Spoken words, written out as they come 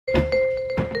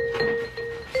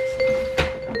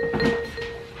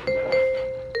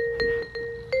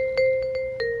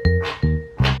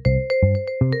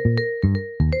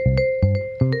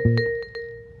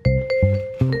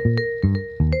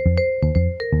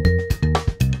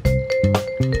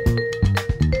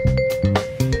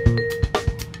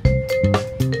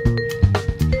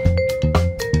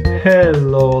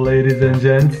Hello ladies and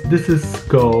gents, this is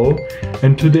Sko,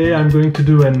 and today I'm going to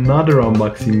do another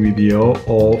unboxing video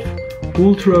of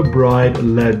UltraBrite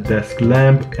LED desk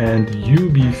lamp and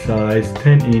UV-size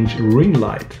 10-inch ring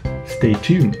light. Stay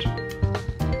tuned.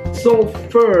 So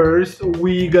first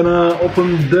we're gonna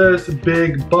open this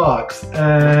big box,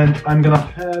 and I'm gonna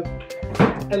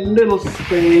have a little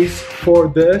space for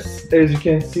this. As you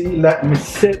can see, let me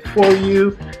sit for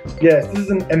you. Yes, this is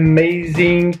an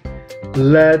amazing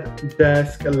LED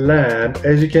desk lamp.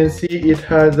 As you can see, it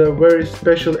has a very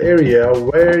special area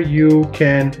where you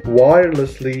can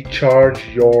wirelessly charge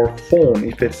your phone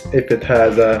if it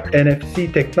has a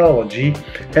NFC technology,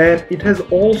 and it has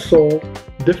also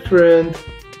different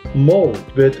mode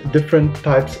with different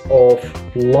types of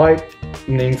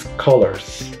lightning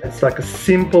colors. It's like a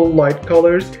simple light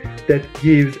colors that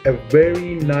gives a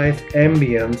very nice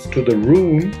ambience to the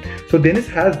room. So Dennis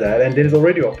has that, and Dennis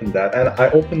already opened that, and I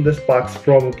opened this box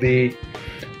probably,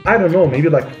 I don't know, maybe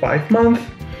like 5 months,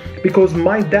 because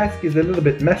my desk is a little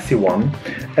bit messy one,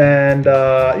 and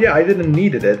yeah, I didn't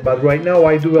needed it, but right now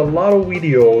I do a lot of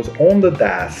videos on the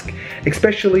desk,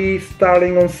 especially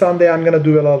starting on Sunday. I'm gonna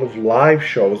do a lot of live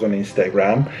shows on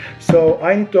Instagram, so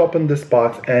I need to open this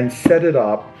box and set it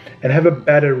up and have a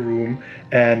better room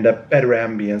and a better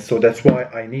ambience, so that's why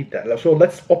I need that. So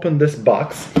let's open this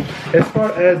box. As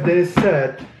far as Dennis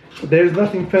said, there's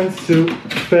nothing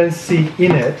fancy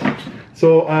in it,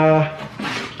 so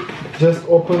just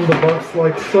open the box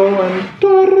like so, and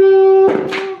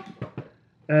ta-da!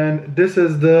 And this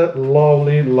is the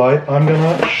lovely light. I'm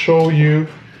gonna show you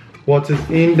what is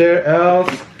in there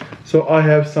else. So I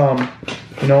have some,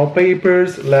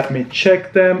 papers. Let me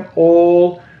check them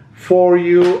all for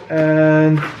you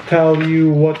and tell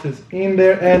you what is in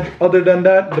there. And other than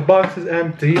that, the box is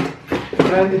empty,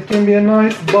 and it can be a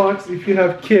nice box if you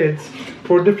have kids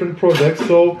for different projects,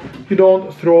 so you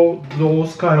don't throw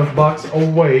those kind of box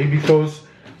away, because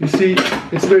you see,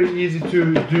 it's very easy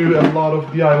to do a lot of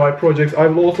DIY projects. I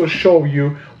will also show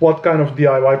you what kind of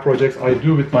DIY projects I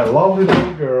do with my lovely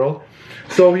little girl.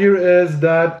 So here is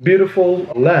that beautiful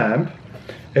lamp.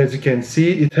 As you can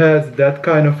see, it has that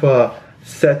kind of a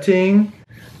setting,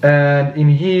 and in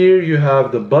here you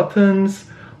have the buttons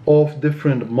of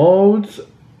different modes,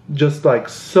 just like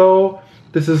so.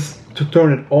 This is to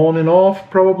turn it on and off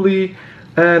probably,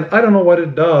 and I don't know what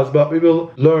it does, but we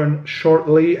will learn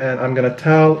shortly, and I'm gonna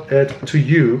tell it to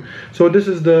you. So this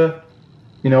is the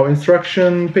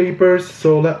instruction papers.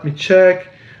 So let me check.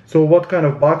 So what kind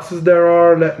of boxes there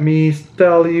are, let me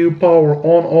tell you. Power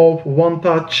on off, one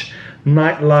touch,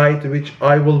 night light, which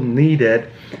I will need it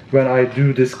when I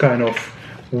do this kind of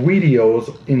videos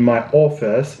in my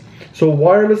office. So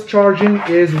wireless charging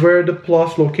is where the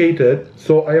plus located,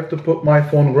 so I have to put my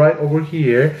phone right over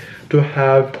here to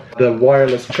have the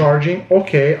wireless charging.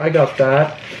 Okay, I got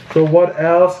that. So what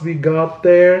else we got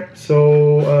there?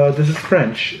 So this is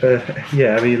French.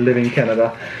 Yeah, we live in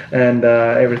Canada, and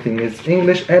everything is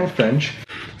English and French.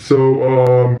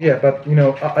 So yeah, but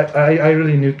I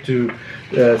really need to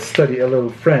study a little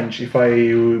French if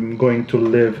I'm going to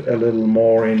live a little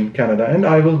more in Canada, and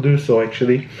I will do so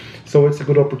actually. So it's a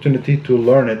good opportunity to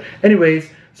learn it. Anyways,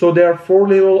 so there are 4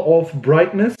 levels of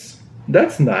brightness.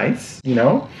 That's nice,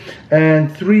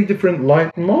 and 3 different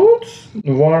light modes: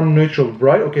 warm, neutral,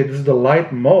 bright. Okay, this is the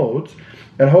light modes.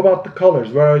 And how about the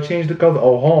colors? Where I change the color?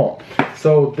 Oh,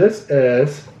 so this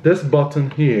is this button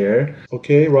here.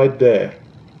 Okay, right there.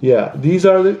 Yeah,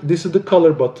 this is the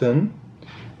color button.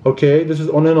 Okay, this is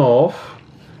on and off.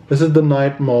 This is the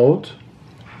night mode,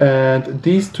 and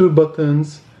these 2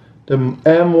 buttons. The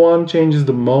M1 changes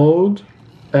the mode,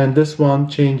 and this one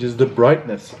changes the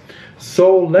brightness.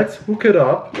 So let's hook it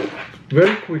up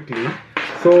very quickly.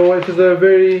 So it is a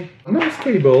very nice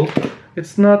cable.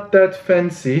 It's not that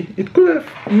fancy. It could have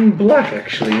been black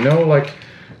actually,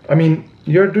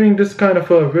 you're doing this kind of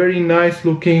a very nice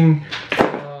looking,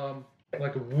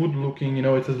 like a wood looking,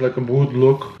 it is like a wood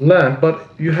look lamp,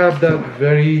 but you have that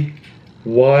very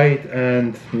white,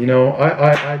 and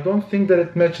I don't think that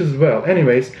it matches well.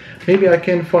 Anyways, maybe I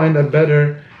can find a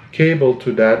better cable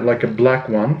to that, like a black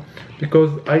one,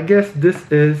 because I guess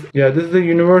this is a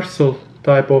universal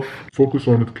type of. Focus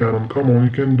on it, Canon. Come on, you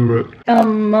can do it.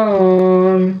 Come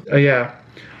on. Yeah,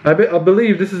 I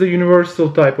believe this is a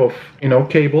universal type of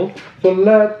cable. So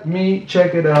let me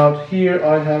check it out. Here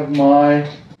I have my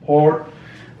port,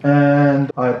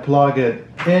 and I plug it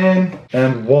in,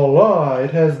 and voila,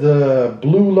 it has the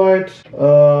blue light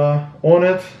on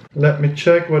it. Let me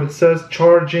check what it says,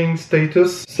 charging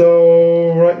status.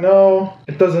 So right now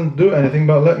it doesn't do anything,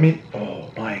 but let me, oh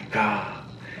my god,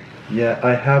 yeah,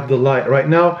 I have the light right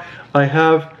now. I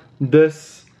have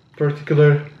this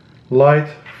particular light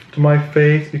to my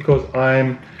face because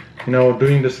I'm, you know,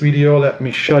 doing this video. Let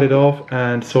me shut it off,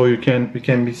 and so we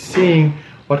can be seeing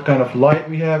what kind of light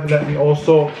we have. Let me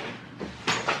also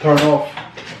turn off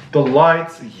the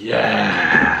lights.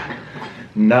 Yeah,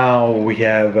 now we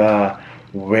have a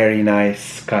very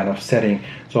nice kind of setting.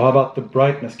 So how about the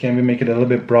brightness? Can we make it a little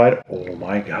bit brighter? Oh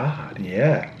my god,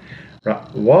 yeah.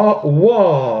 Wow,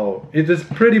 wow, it is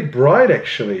pretty bright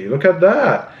actually. Look at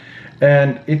that.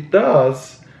 And it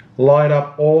does light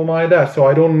up all my desk, so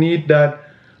I don't need that,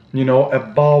 you know, a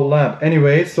ball lamp.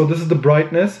 Anyway, so this is the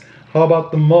brightness. How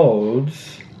about the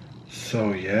modes?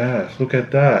 So yes, look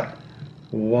at that.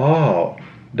 Wow,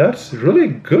 that's really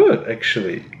good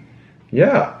actually.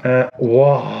 Yeah,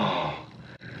 wow,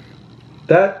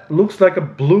 that looks like a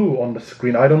blue on the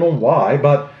screen. I don't know why,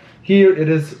 but here it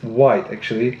is white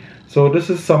actually. So this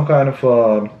is some kind of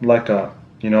like a,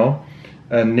 you know,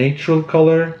 a natural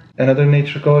color, another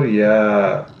natural color.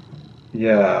 Yeah,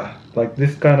 yeah, like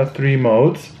this kind of 3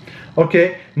 modes.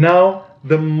 Okay, now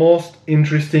the most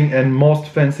interesting and most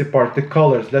fancy part, the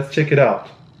colors. Let's check it out.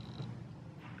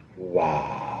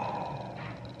 Wow,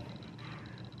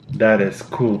 that is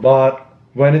cool. But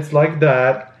when it's like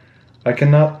that, I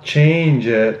cannot change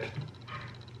it.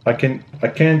 I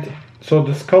can't. So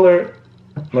this color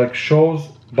like shows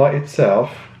by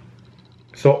itself.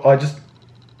 So I just,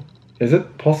 is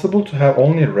it possible to have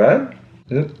only red?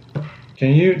 Is it,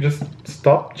 can you just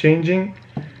stop changing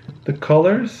the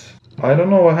colors? I don't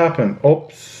know what happened.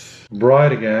 Oops,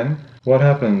 bright again. What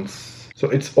happens? So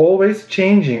it's always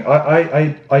changing.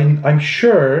 I'm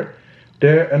sure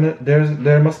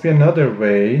there must be another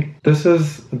way. This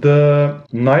is the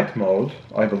night mode,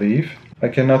 I believe. I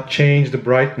cannot change the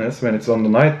brightness when it's on the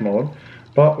night mode.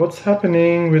 But what's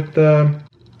happening with the...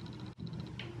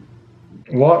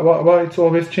 Why it's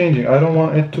always changing? I don't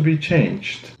want it to be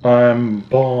changed. I'm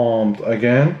bombed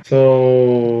again.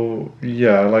 So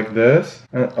yeah, like this.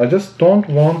 And I just don't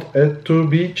want it to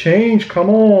be changed. Come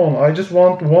on, I just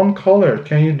want one color.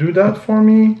 Can you do that for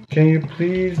me? Can you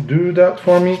please do that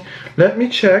for me? Let me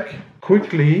check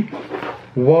quickly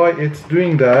why it's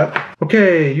doing that.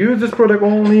 Okay, use this product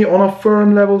only on a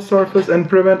firm level surface and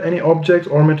prevent any objects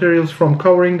or materials from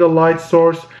covering the light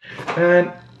source.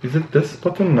 And is it this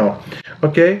button? No.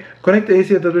 Okay, connect the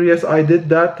AC adapter. Yes, I did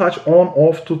that. Touch on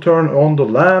off to turn on the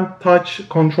lamp. Touch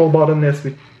control button. Yes,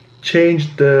 we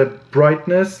changed the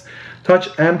brightness. Touch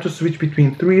M to switch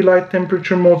between 3 light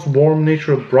temperature modes: warm,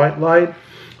 natural, bright light.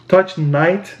 Touch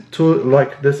night to,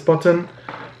 like this button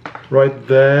right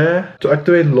there, to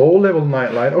activate low level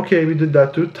night light. Okay, we did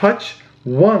that too. Touch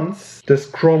once this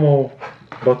chromo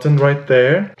button right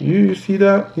there. You see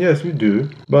that? Yes, we do.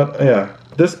 But yeah,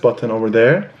 this button over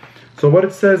there. So what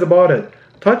it says about it: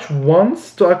 touch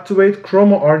once to activate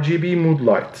chromo RGB mood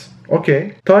light.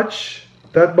 Okay, touch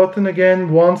that button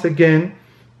again once again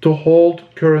to hold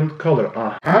current color.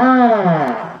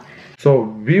 Aha! So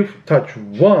we've touched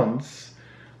once.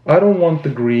 I don't want the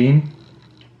green.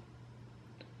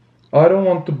 I don't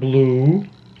want the blue,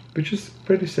 which is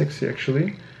pretty sexy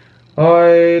actually.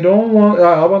 I don't want,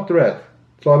 I want the red.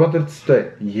 So I want it to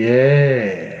stay.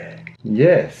 Yeah.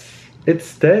 Yes. It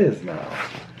stays now.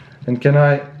 And can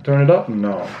I turn it up?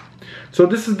 No. So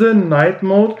this is the night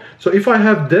mode. So if I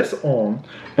have this on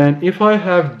and if I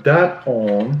have that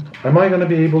on, am I gonna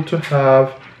be able to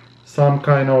have some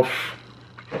kind of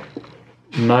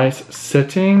nice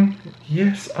setting?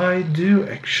 Yes, I do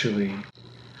actually.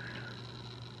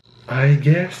 I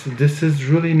guess this is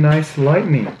really nice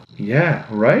lighting. Yeah,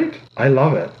 right? I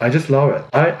love it. I just love it.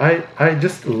 I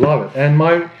just love it. And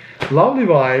my lovely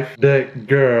wife, the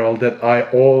girl that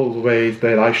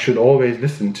I should always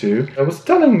listen to, was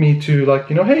telling me to, like,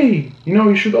 you know, hey, you know,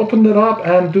 you should open that up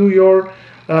and do your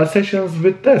sessions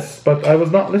with this. But I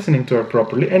was not listening to her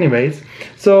properly. Anyways,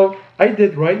 so I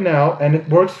did right now and it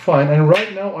works fine. And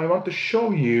right now I want to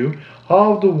show you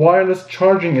how the wireless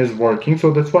charging is working.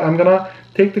 So that's why I'm gonna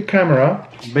take the camera.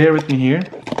 Bear with me here,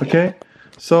 okay?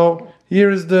 So here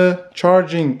is the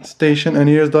charging station and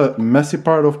here's the messy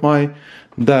part of my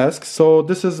desk. So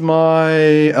this is my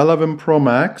 11 Pro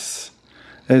Max,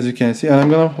 as you can see, and I'm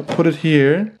gonna put it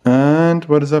here. And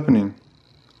what is happening?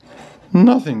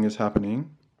 Nothing is happening.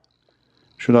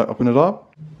 Should I open it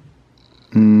up?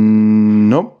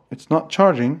 Nope, it's not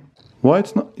charging. Why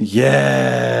it's not?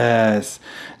 Yes,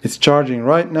 it's charging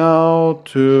right now.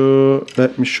 To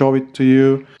let me show it to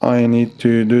you, I need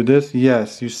to do this.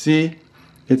 Yes, you see,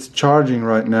 it's charging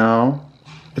right now.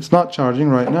 It's not charging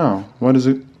right now. What is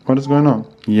it? What is going on?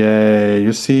 Yay,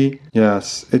 you see?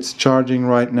 Yes, it's charging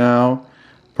right now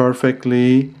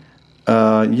perfectly.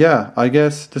 Yeah, I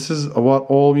guess this is what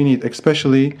all we need,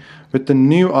 especially with the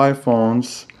new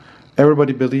iPhones.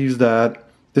 everybody believes that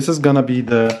this is gonna be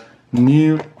the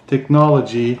new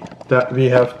technology that we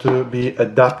have to be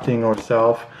adapting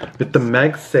ourselves with the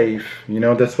MagSafe. You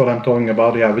know, that's what I'm talking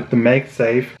about. Yeah, with the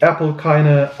MagSafe, Apple kind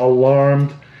of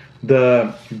alarmed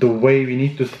the way we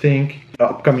need to think.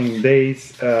 Upcoming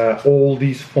days, all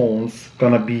these phones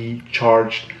gonna be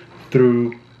charged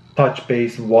through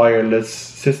touch-based wireless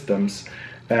systems,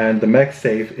 and the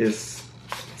MagSafe is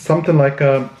something like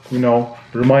a, you know,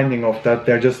 reminding of that.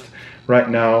 They're just right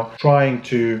now trying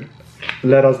to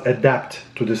let us adapt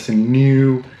to this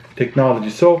new technology.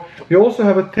 So we also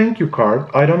have a thank you card.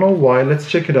 I don't know why. Let's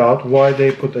check it out. Why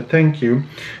they put a thank you.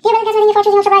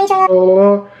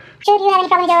 Should you have any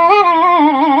problem?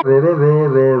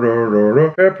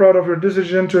 Very proud of your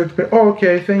decision to explain. Oh,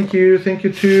 okay, thank you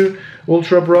to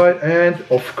UltraBrite, and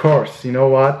of course, you know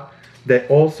what? They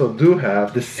also do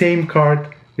have the same card.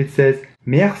 It says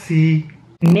merci.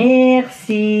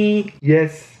 Merci.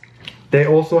 Yes, they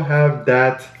also have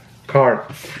that card.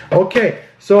 Okay,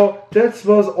 so that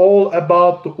was all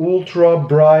about the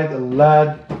UltraBrite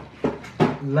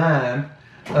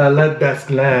LED desk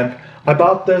lamp. I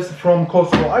bought this from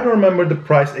Costco. I don't remember the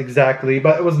price exactly,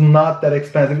 but it was not that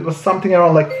expensive. It was something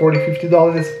around like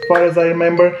 $40–50 as far as I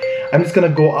remember. I'm just gonna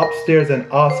go upstairs and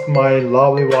ask my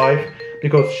lovely wife,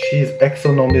 because she's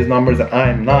excellent on these numbers and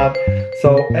I'm not.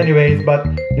 So anyways, but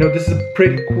you know, this is a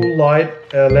pretty cool light.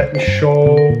 Let me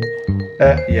show.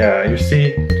 Yeah, you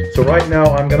see. So right now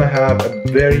I'm gonna have a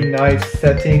very nice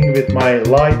setting with my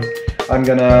light. I'm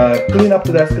gonna clean up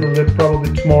the desk a little bit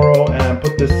probably tomorrow and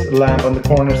put this lamp on the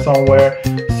corner somewhere,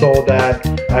 so that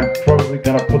I'm probably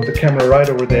gonna put the camera right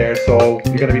over there, so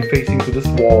you're gonna be facing to this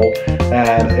wall,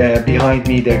 and behind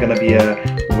me there's gonna be a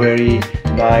very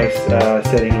nice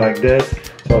setting like this.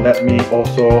 So let me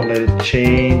also let it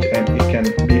change, and it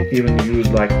can be even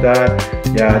used like that.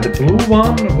 Yeah, the blue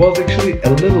one was actually a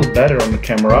little better on the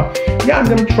camera. Yeah, I'm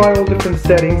gonna try all different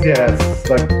settings. Yes,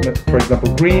 like for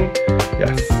example green.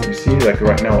 Yes, you see, like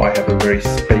right now I have a very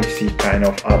spacey kind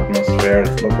of atmosphere.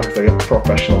 It looks like a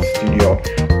professional studio.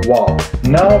 Wow,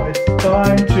 now it's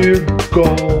time to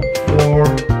go for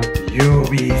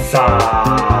UV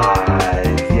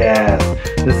size. Yes,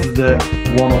 this is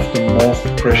one of the most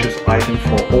precious items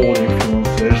for all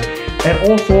influencers, and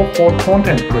also for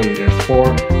content creators,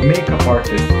 for makeup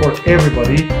artists, for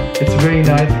everybody. It's very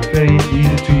nice, it's very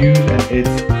easy to use, and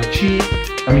it's cheap.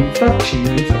 I mean, it's not cheap,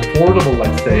 it's affordable,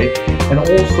 let's say, and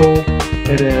also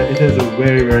it is a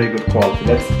very, very good quality.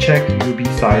 Let's check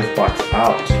UltraBrite box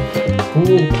out.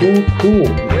 Cool.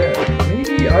 Yeah,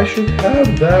 maybe I should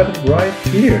have that right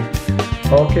here.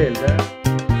 Okay,